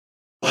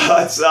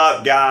What's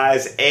up,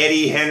 guys?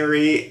 Eddie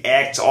Henry,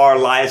 XR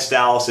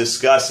Lifestyles,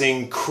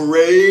 discussing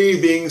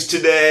cravings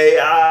today.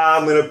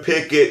 I'm gonna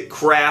pick at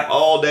crap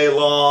all day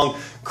long.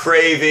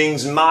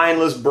 Cravings,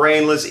 mindless,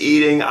 brainless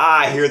eating.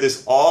 I hear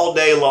this all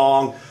day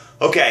long.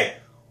 Okay,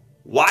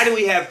 why do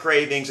we have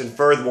cravings? And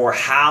furthermore,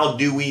 how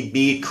do we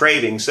beat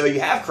cravings? So you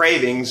have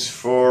cravings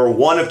for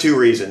one of two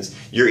reasons.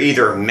 You're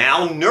either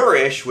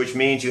malnourished, which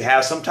means you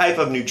have some type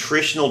of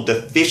nutritional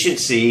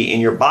deficiency in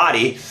your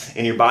body,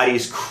 and your body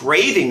is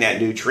craving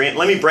that nutrient.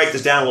 Let me break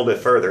this down a little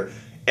bit further.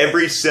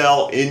 Every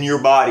cell in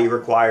your body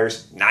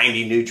requires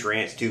 90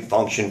 nutrients to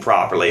function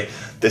properly.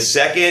 The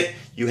second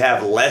you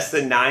have less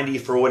than 90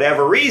 for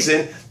whatever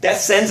reason, that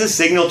sends a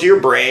signal to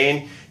your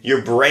brain.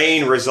 Your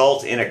brain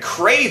results in a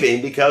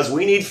craving because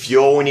we need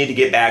fuel. We need to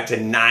get back to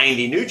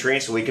 90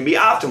 nutrients so we can be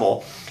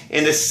optimal.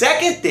 And the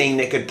second thing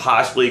that could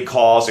possibly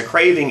cause a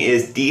craving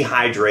is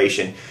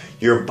dehydration.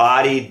 Your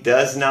body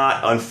does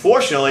not,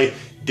 unfortunately,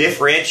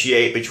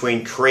 differentiate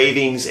between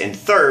cravings and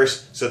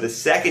thirst. So the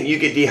second you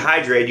get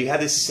dehydrated, you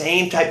have the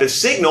same type of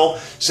signal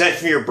sent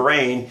from your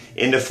brain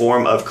in the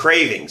form of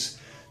cravings.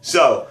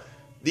 So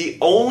the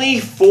only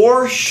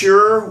for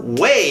sure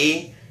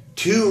way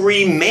to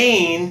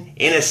remain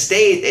in a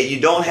state that you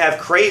don't have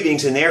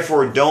cravings and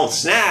therefore don't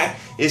snack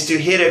is to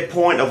hit a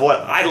point of what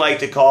I like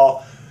to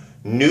call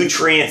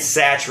nutrient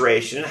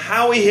saturation. And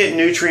how we hit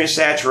nutrient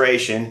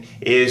saturation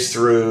is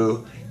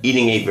through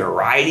eating a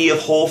variety of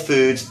whole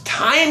foods,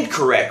 timed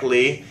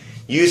correctly,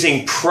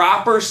 using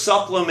proper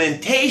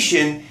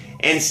supplementation,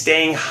 and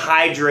staying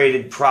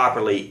hydrated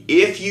properly.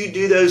 If you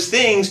do those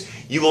things,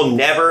 you will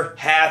never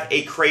have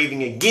a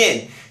craving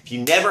again. If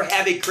you never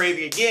have a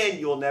craving again,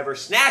 you will never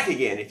snack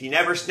again. If you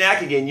never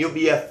snack again, you'll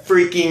be a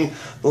freaking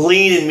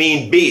lean and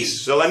mean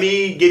beast. So let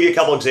me give you a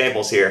couple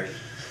examples here.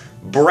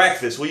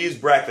 Breakfast, we'll use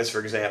breakfast for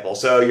example.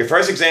 So your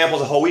first example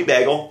is a whole wheat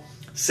bagel.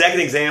 Second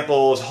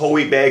example is whole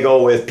wheat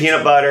bagel with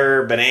peanut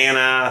butter,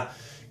 banana,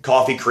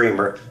 coffee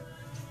creamer.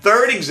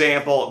 Third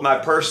example, my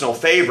personal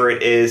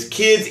favorite, is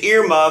kids'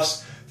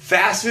 earmuffs,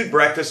 fast food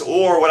breakfast,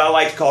 or what I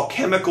like to call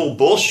chemical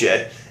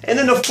bullshit. And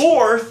then the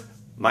fourth,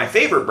 my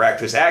favorite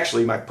breakfast,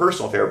 actually my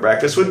personal favorite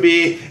breakfast, would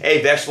be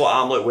a vegetable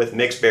omelet with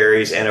mixed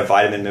berries and a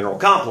vitamin mineral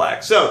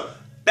complex. So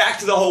back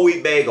to the whole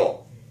wheat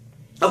bagel.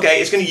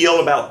 Okay, it's going to yield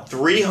about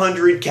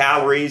 300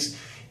 calories,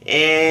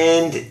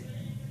 and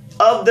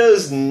of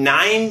those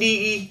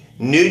 90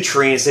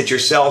 nutrients that your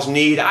cells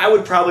need, I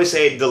would probably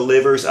say it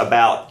delivers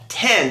about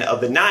 10 of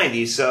the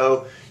 90.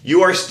 So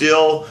you are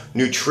still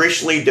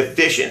nutritionally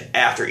deficient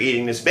after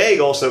eating this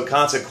bagel. So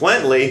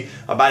consequently,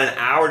 about an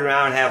hour to an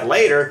hour and a half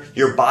later,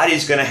 your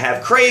body's going to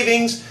have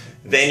cravings.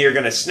 Then you're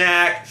going to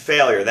snack.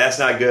 Failure. That's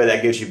not good.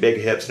 That gives you big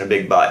hips and a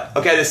big butt.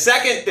 Okay, the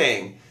second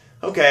thing.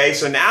 Okay,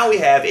 so now we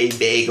have a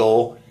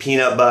bagel,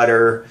 peanut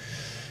butter,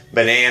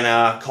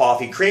 banana,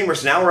 coffee creamer.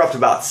 So now we're up to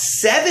about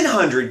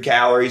 700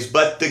 calories.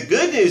 But the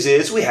good news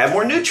is we have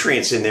more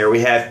nutrients in there. We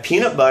have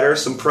peanut butter,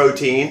 some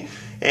protein,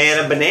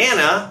 and a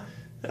banana,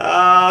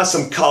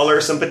 some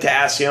color, some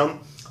potassium.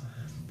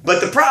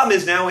 But the problem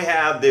is now we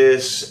have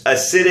this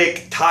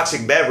acidic,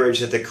 toxic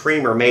beverage that the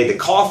creamer made the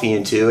coffee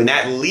into, and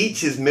that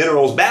leaches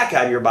minerals back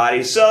out of your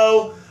body.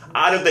 So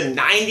out of the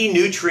 90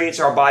 nutrients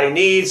our body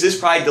needs, this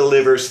probably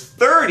delivers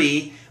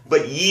 30,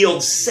 but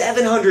yields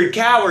 700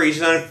 calories.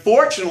 And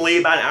unfortunately,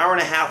 about an hour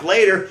and a half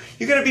later,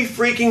 you're going to be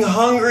freaking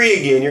hungry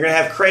again. You're going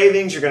to have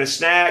cravings, you're going to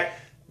snack,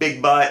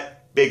 big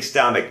butt, big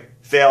stomach.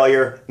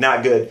 Failure,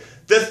 not good.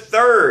 The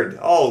third,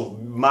 oh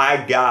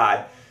my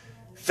God,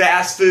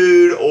 fast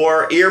food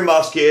or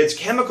earmuffs, kids,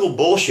 chemical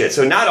bullshit.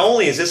 So not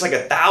only is this like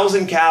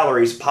 1,000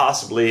 calories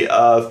possibly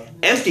of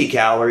empty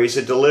calories,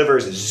 it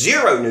delivers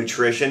zero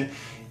nutrition.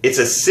 It's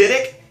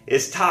acidic,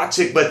 it's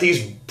toxic, but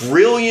these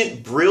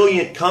brilliant,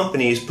 brilliant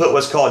companies put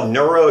what's called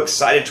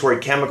neuroexcitatory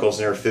chemicals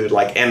in their food,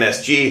 like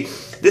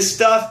MSG. This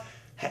stuff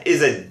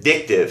is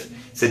addictive.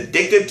 It's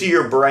addictive to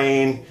your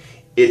brain.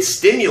 It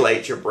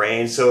stimulates your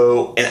brain.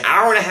 So an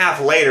hour and a half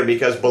later,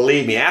 because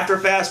believe me, after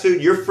fast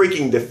food, you're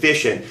freaking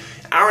deficient.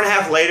 An hour and a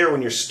half later,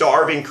 when you're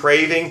starving,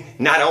 craving,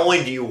 not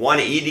only do you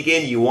want to eat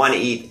again, you want to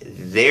eat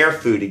their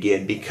food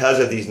again because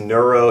of these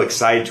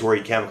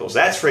neuroexcitatory chemicals.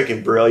 That's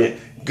freaking brilliant.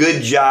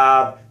 Good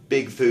job,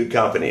 big food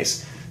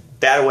companies.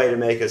 That a way to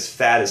make us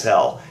fat as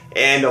hell.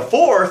 And the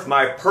fourth,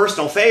 my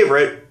personal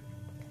favorite,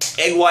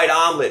 egg white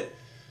omelet.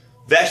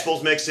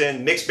 Vegetables mixed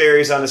in, mixed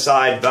berries on the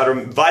side,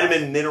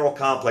 vitamin mineral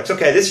complex.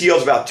 Okay, this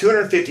yields about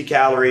 250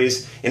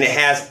 calories, and it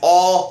has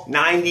all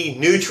 90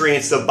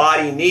 nutrients the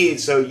body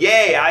needs. So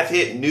yay, I've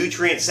hit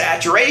nutrient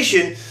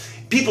saturation.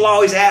 People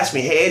always ask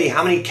me, hey Eddie,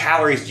 how many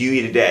calories do you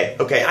eat a day?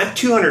 Okay, I'm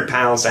 200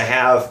 pounds. I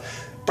have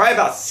probably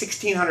about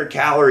 1,600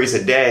 calories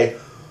a day.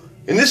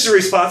 And this is a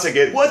response I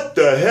get, what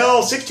the hell,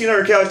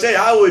 1,600 calories a day?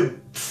 I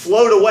would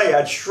float away,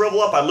 I'd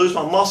shrivel up, I'd lose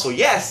my muscle.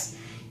 Yes.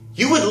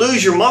 You would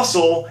lose your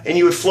muscle and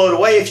you would float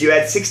away if you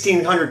had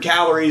 1,600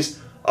 calories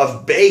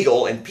of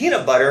bagel and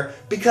peanut butter,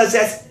 because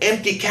that's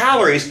empty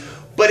calories.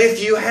 But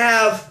if you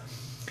have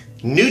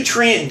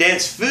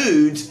nutrient-dense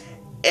foods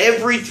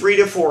every 3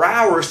 to 4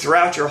 hours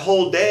throughout your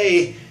whole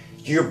day,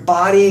 your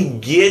body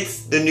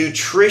gets the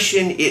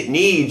nutrition it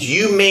needs.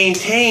 You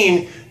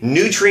maintain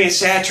nutrient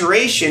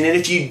saturation, and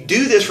if you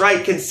do this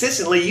right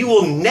consistently, you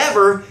will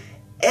never,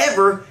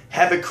 ever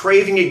have a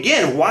craving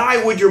again.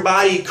 Why would your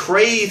body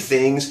crave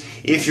things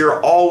if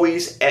you're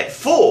always at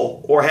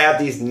full or have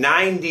these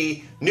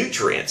 90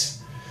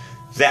 nutrients?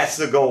 That's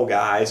the goal,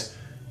 guys.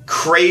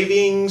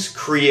 Cravings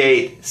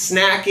create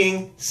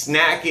snacking.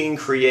 Snacking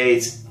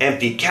creates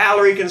empty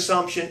calorie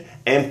consumption.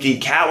 Empty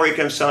calorie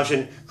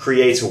consumption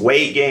creates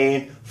weight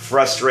gain,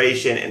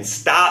 frustration, and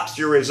stops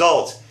your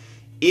results.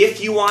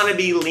 If you want to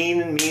be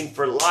lean and mean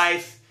for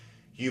life,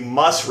 you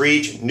must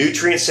reach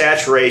nutrient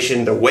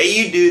saturation. The way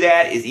you do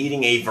that is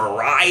eating a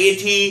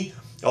variety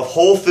of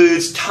whole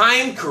foods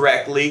timed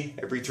correctly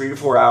every 3 to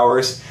 4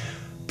 hours,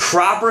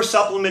 proper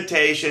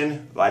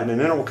supplementation, vitamin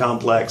mineral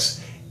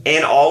complex,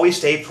 and always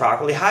stay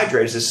properly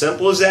hydrated. It's as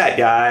simple as that,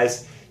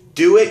 guys.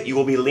 Do it. You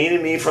will be lean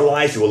and mean for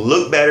life. You will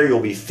look better. You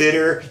will be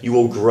fitter. You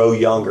will grow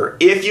younger.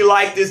 If you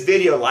like this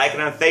video, like it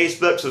on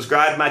Facebook.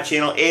 Subscribe to my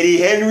channel, Eddie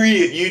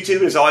Henry, at YouTube.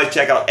 And as always,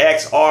 check out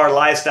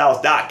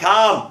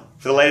xrlifestyles.com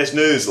for the latest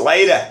news.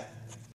 Later.